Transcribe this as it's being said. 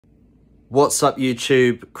What's up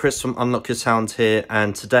YouTube? Chris from Unlock Your Sound here,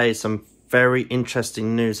 and today some very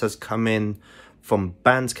interesting news has come in from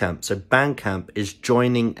Bandcamp. So Bandcamp is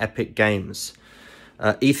joining Epic Games.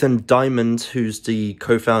 Ethan Diamond, who's the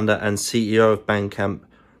co-founder and CEO of Bandcamp,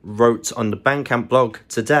 wrote on the Bandcamp blog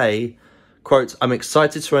today, quote, "I'm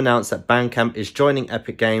excited to announce that Bandcamp is joining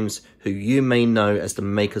Epic Games, who you may know as the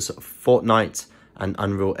makers of Fortnite and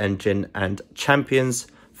Unreal Engine and champions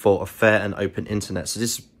for a fair and open internet." So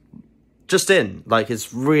this just in, like,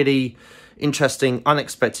 it's really interesting,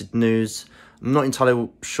 unexpected news. I'm not entirely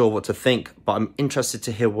sure what to think, but I'm interested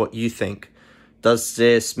to hear what you think. Does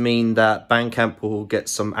this mean that Bandcamp will get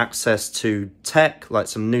some access to tech, like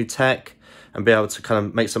some new tech, and be able to kind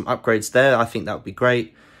of make some upgrades there? I think that would be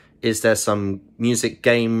great. Is there some music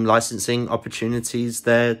game licensing opportunities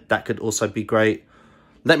there? That could also be great.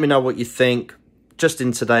 Let me know what you think. Just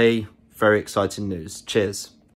in today, very exciting news. Cheers.